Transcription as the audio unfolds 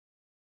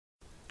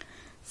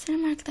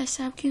Selam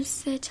arkadaşlar, bugün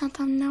size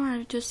çantamda ne var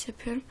videosu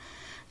yapıyorum.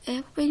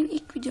 Bu benim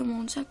ilk videom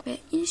olacak ve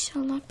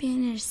inşallah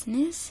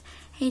beğenirsiniz.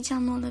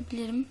 Heyecanlı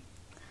olabilirim,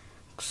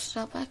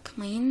 kusura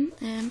bakmayın.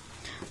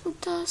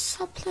 Burada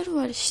sapları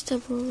var işte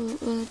bu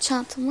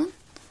çantamın.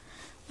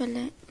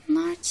 Böyle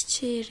nar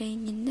çiçeği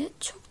renginde,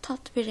 çok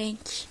tatlı bir renk.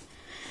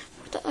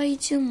 Burada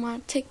ayıcığım var,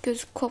 tek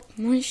gözü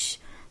kopmuş,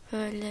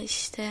 böyle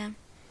işte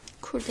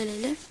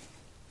kurdeleli.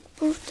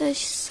 Burada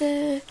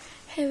işte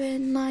Have a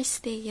nice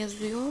day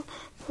yazıyor.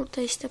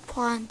 Burada işte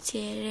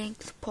puantiye,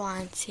 renkli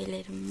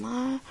puantiyelerim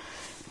var.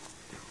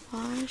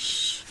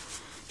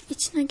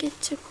 İçine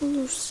geçecek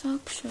olursak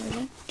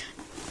şöyle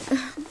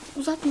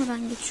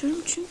uzatmadan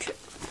geçiyorum çünkü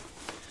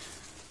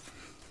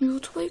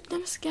YouTube'a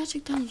yüklemesi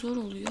gerçekten zor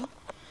oluyor.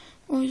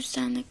 O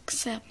yüzden de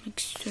kısa yapmak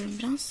istiyorum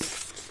biraz.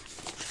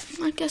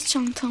 Makyaj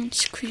çantam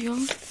çıkıyor.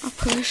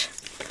 Apır.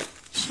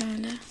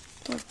 Şöyle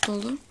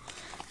dolu.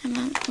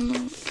 Hemen onu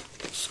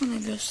sonra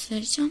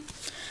göstereceğim.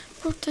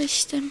 Burada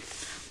işte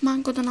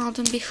Mango'dan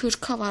aldığım bir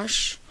hırka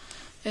var.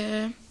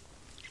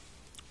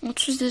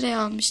 30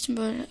 liraya almıştım.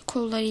 Böyle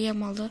kolları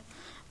yamalı.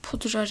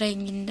 Pudra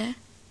renginde.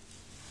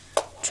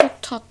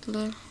 Çok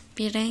tatlı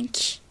bir renk.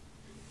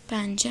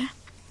 Bence.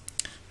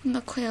 Bunu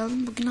da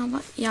koyalım. Bugün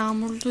hava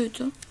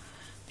yağmurluydu.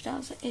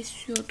 Biraz da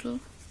esiyordu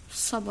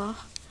sabah.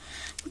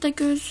 Burada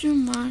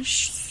gözlüğüm var.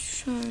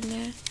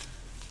 Şöyle.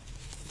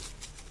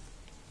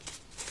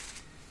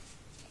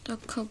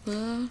 Burada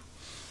kabı.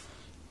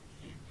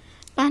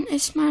 Ben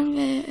esmer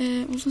ve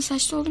uzun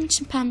saçlı olduğum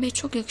için pembeyi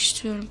çok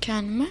yakıştırıyorum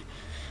kendime.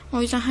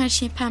 O yüzden her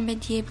şeyi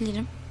pembe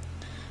diyebilirim.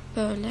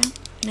 Böyle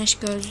güneş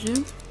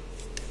gözlüğüm.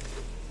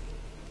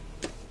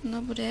 Bunu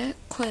da buraya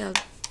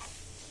koyalım.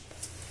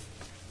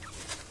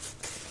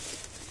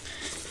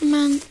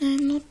 Hemen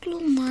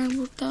notluğum var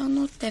burada.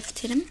 Not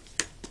defterim.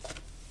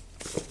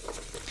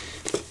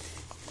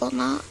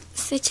 Ona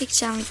size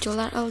çekeceğim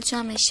videolar,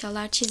 alacağım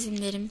eşyalar,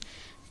 çizimlerim,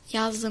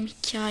 yazdığım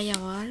hikaye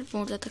var.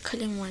 Burada da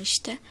kalem var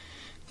işte.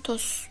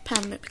 Toz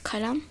pembe bir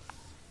kalem.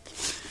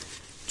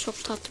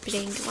 Çok tatlı bir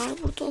rengi var.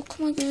 Burada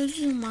okuma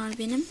gözlüğüm var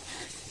benim.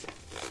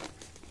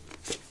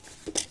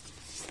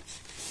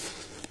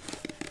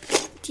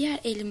 Diğer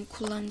elimi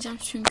kullanacağım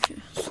çünkü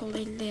sol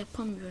elle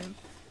yapamıyorum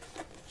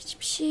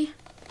hiçbir şey.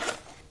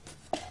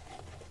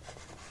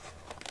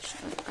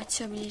 Şöyle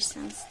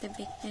açabilirsem size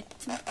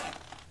beklettim.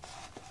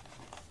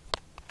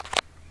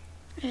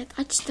 Evet,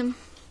 açtım.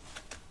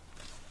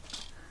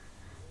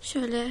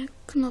 Şöyle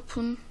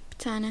Knop'un bir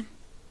tane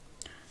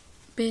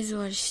bezi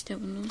var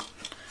işte bunun.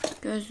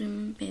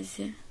 Gözlüğümün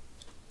bezi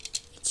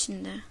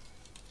içinde.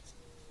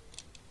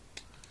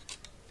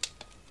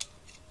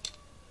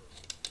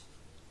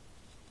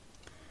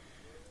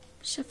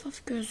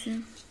 Şeffaf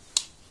gözlüğüm.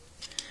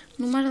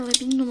 Numaralı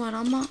bir numara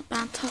ama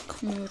ben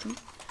takmıyorum.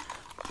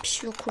 Bir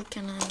şey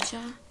okurken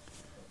anca.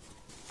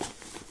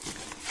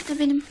 Bir de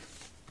benim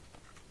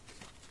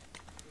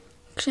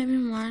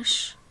kremim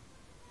var.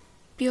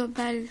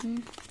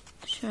 Biobel'in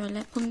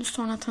şöyle. Bunu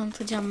sonra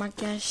tanıtacağım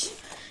makyaj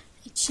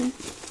için.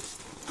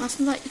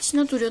 Aslında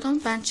içine duruyordu ama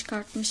ben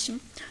çıkartmışım.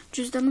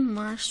 Cüzdanım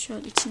var.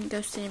 Şöyle içini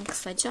göstereyim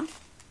kısaca.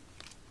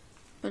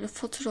 Böyle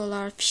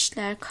faturalar,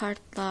 fişler,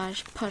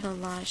 kartlar,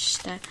 paralar,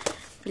 işte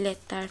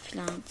biletler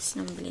falan,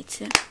 sinema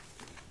bileti.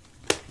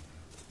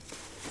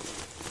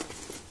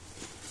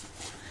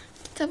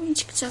 Kitabım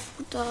çıkacak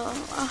burada.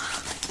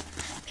 Ah,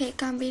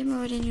 Peygamberimi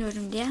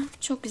öğreniyorum diye.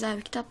 Çok güzel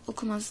bir kitap,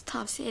 okumanızı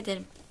tavsiye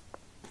ederim.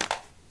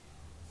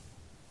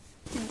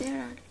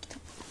 Değerli bir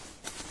kitap.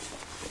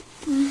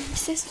 Bir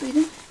ses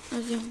duydum.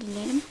 Özür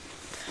dilerim.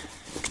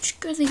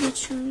 Küçük göze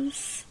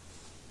geçiyoruz.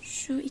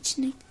 Şu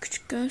içine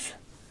küçük göz.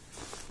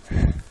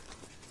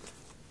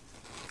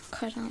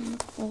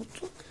 Karanlık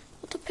oldu.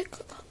 O da pek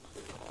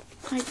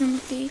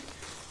aydınlık değil.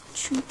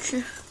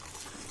 Çünkü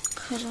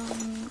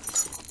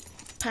karanlık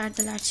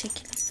perdeler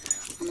çekili.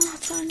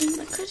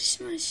 Anahtarlığında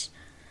karışmış.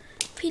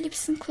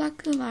 Philips'in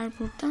kulaklığı var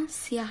burada.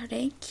 Siyah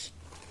renk.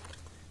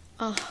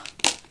 Ah.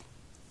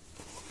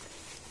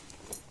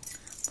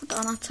 Burada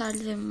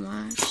anahtarlığım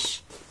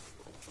var.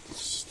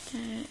 İşte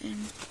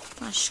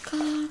başka.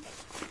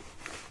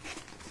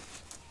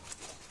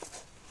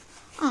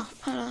 Ah,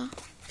 para.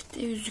 Bir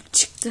de yüzük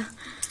çıktı.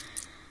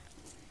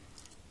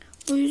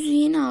 Bu yüzüğü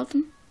yeni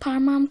aldım.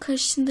 Parmağım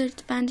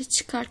karışındırdı. Ben de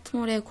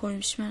çıkarttım, oraya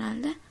koymuşum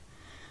herhalde.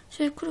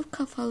 Şöyle kuru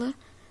kafalı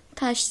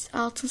taş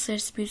altın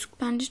sarısı bir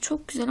yüzük. Bence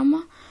çok güzel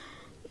ama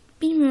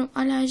bilmiyorum,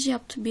 alerji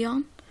yaptı bir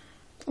an.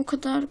 O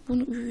kadar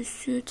bunu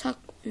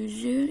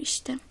yüzüğü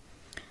işte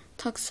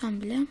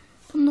taksam bile.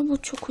 Bununla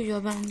bu çok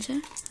uyuyor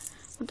bence.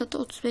 Burada da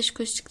 35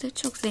 kuruş çıktı.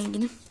 Çok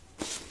zenginim.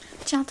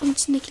 Çantamın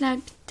içindekiler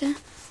bitti.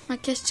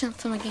 Makyaj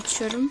çantama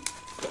geçiyorum.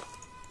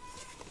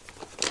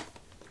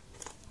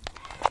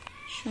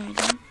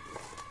 Şöyle.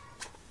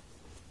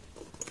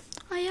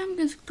 Ayağım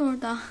gözüktü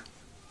orada.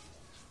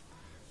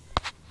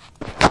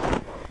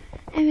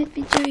 Evet,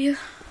 videoyu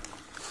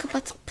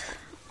kapatıp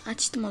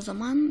açtım o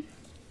zaman.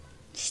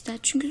 İşte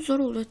çünkü zor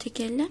oluyor tek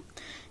elle.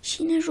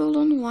 Şine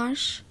rolonu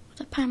var. Bu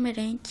da pembe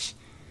renk.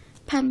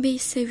 Pembeyi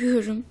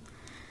seviyorum.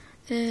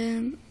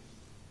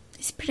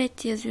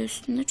 Spirit yazıyor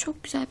üstünde.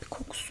 Çok güzel bir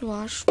kokusu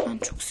var. Ben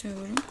çok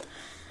seviyorum.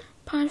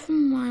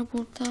 Parfüm var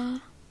burada.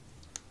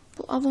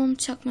 Bu Avon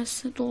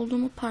çakması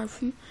dolduğumu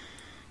parfüm.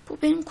 Bu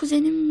benim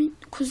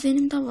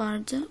kuzenimde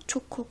vardı.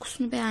 Çok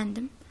kokusunu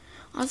beğendim.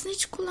 Aslında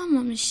hiç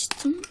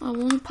kullanmamıştım.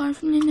 Avon'un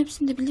parfümlerinin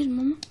hepsini de bilirim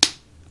ama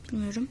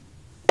bilmiyorum.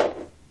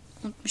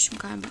 Unutmuşum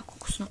galiba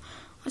kokusunu.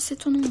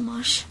 Asetonum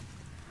var.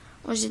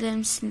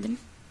 Ojelerimi sildim.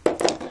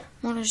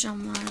 Mor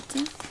ojem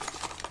vardı.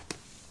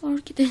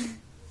 Orkide.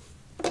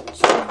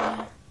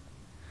 Şöyle.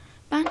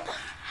 Ben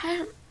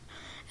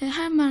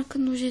her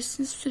markanın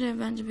ojesini sürer,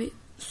 bence bir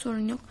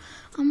sorun yok.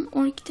 Ama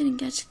Orkide'nin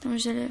gerçekten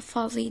ojeleri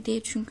fazla iyi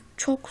değil çünkü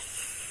çok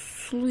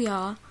sulu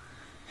ya.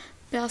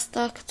 Biraz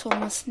daha katı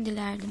olmasını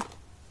dilerdim.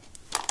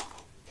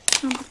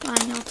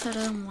 Burada aynalı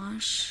tarağım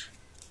var.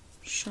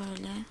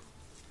 Şöyle.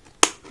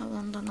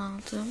 Avon'dan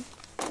aldım.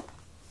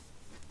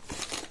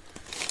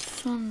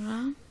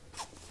 Sonra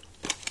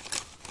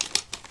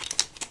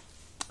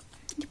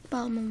lip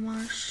balmım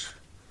var.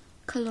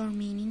 Color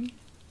Me'nin.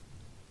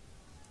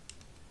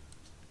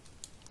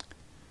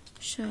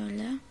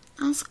 Şöyle.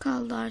 Az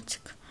kaldı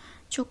artık.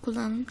 Çok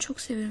kullandım.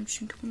 Çok seviyorum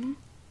çünkü bunu.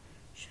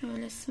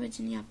 Şöyle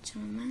sıvacını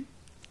yapacağım hemen.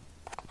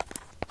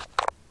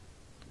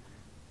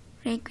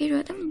 Renk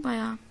veriyor değil mi?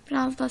 Bayağı.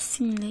 Biraz daha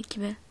simli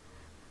gibi.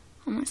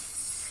 Ama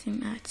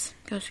sim, evet,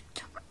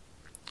 gözüktü.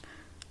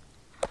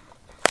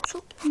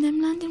 Çok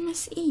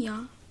nemlendirmesi iyi ya.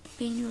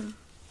 Beğeniyorum.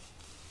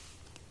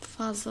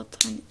 Fazla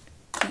hani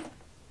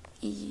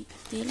iyi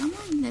değil ama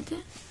yine de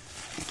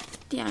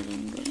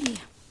diğerlerine göre iyi.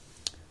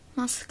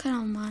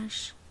 Maskaram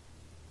var.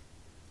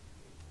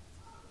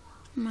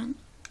 Hemen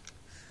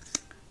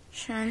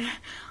şöyle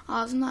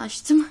ağzını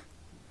açtım.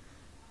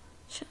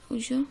 Şu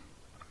ucu.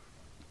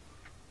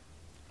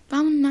 Ben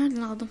bunu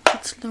nereden aldım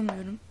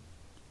hatırlamıyorum.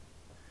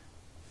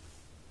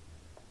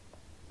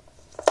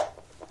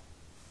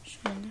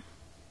 Şöyle.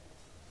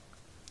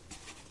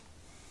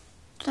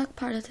 Dudak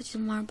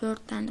parlatıcım var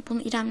Bird'den de.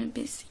 Bunu İrem'le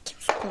biz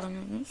ikimiz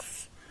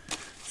kullanıyoruz.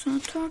 Sonra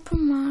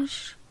törpüm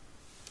var.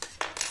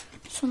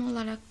 Son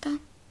olarak da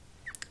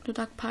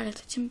dudak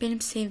parlatıcım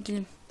benim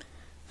sevgilim.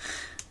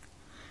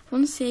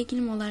 Bunu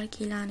sevgilim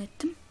olarak ilan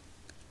ettim.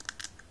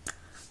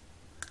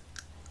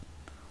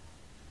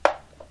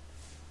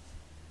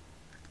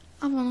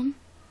 Avon'un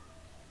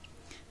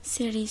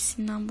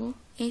serisinden bu.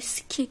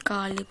 Eski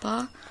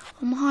galiba.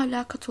 Ama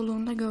hala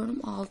kataloğunda gördüm,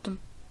 aldım.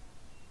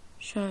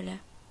 Şöyle.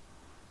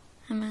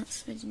 Hemen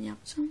sıvacını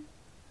yapacağım.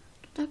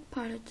 Dudak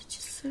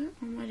parlatıcısı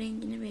ama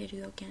rengini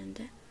veriyor gene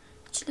de.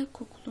 Çilek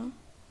kokulu.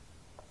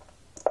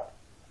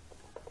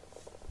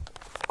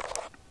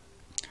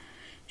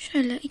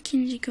 Şöyle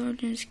ikinci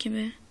gördüğünüz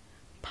gibi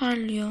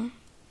parlıyor.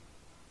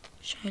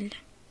 Şöyle.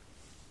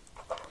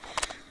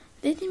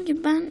 Dediğim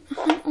gibi ben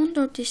hani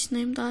 14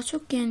 yaşındayım. Daha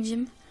çok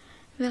gencim.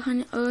 Ve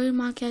hani ağır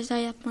makyajlar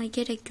yapmaya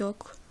gerek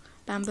yok.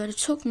 Ben böyle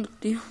çok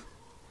mutluyum.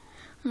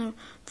 Hani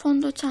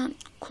fondöten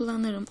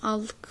kullanırım.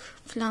 Allık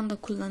falan da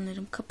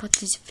kullanırım.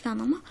 Kapatıcı falan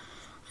ama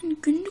hani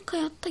günlük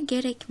hayatta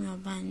gerekmiyor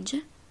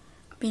bence.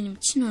 Benim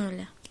için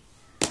öyle.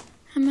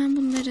 Hemen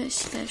bunları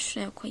işte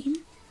şuraya koyayım.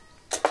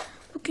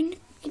 Bugünlük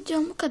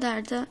videom bu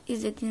kadar da,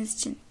 izlediğiniz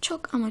için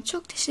çok ama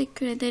çok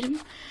teşekkür ederim.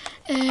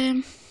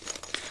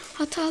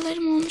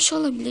 Hatalarım olmuş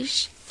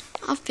olabilir.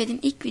 Affedin,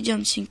 ilk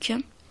videom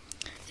çünkü.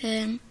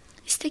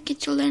 İstek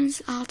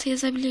videolarınızı alta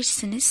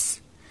yazabilirsiniz.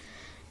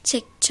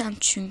 Çekeceğim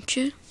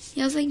çünkü.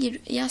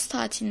 Yaz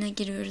tatiline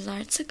giriyoruz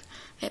artık.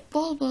 Ve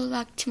bol bol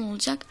vaktim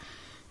olacak.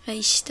 Ve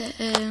işte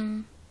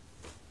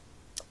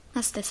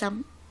nasıl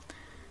desem,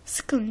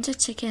 sıkılınca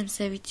çekerim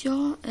size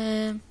video.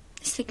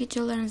 İstek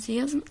videolarınızı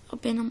yazın.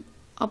 Benim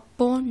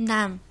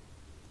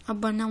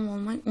abonem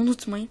olmayı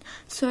unutmayın.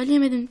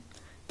 Söyleyemedim,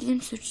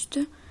 dilim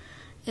sürçtü.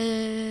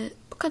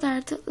 Bu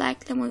kadardı.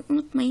 Likelamayı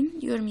unutmayın.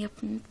 Yorum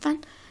yapın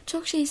lütfen.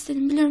 Çok şey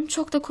istedim biliyorum.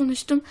 Çok da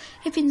konuştum.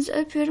 Hepinizi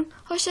öpüyorum.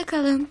 Hoşça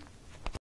kalın.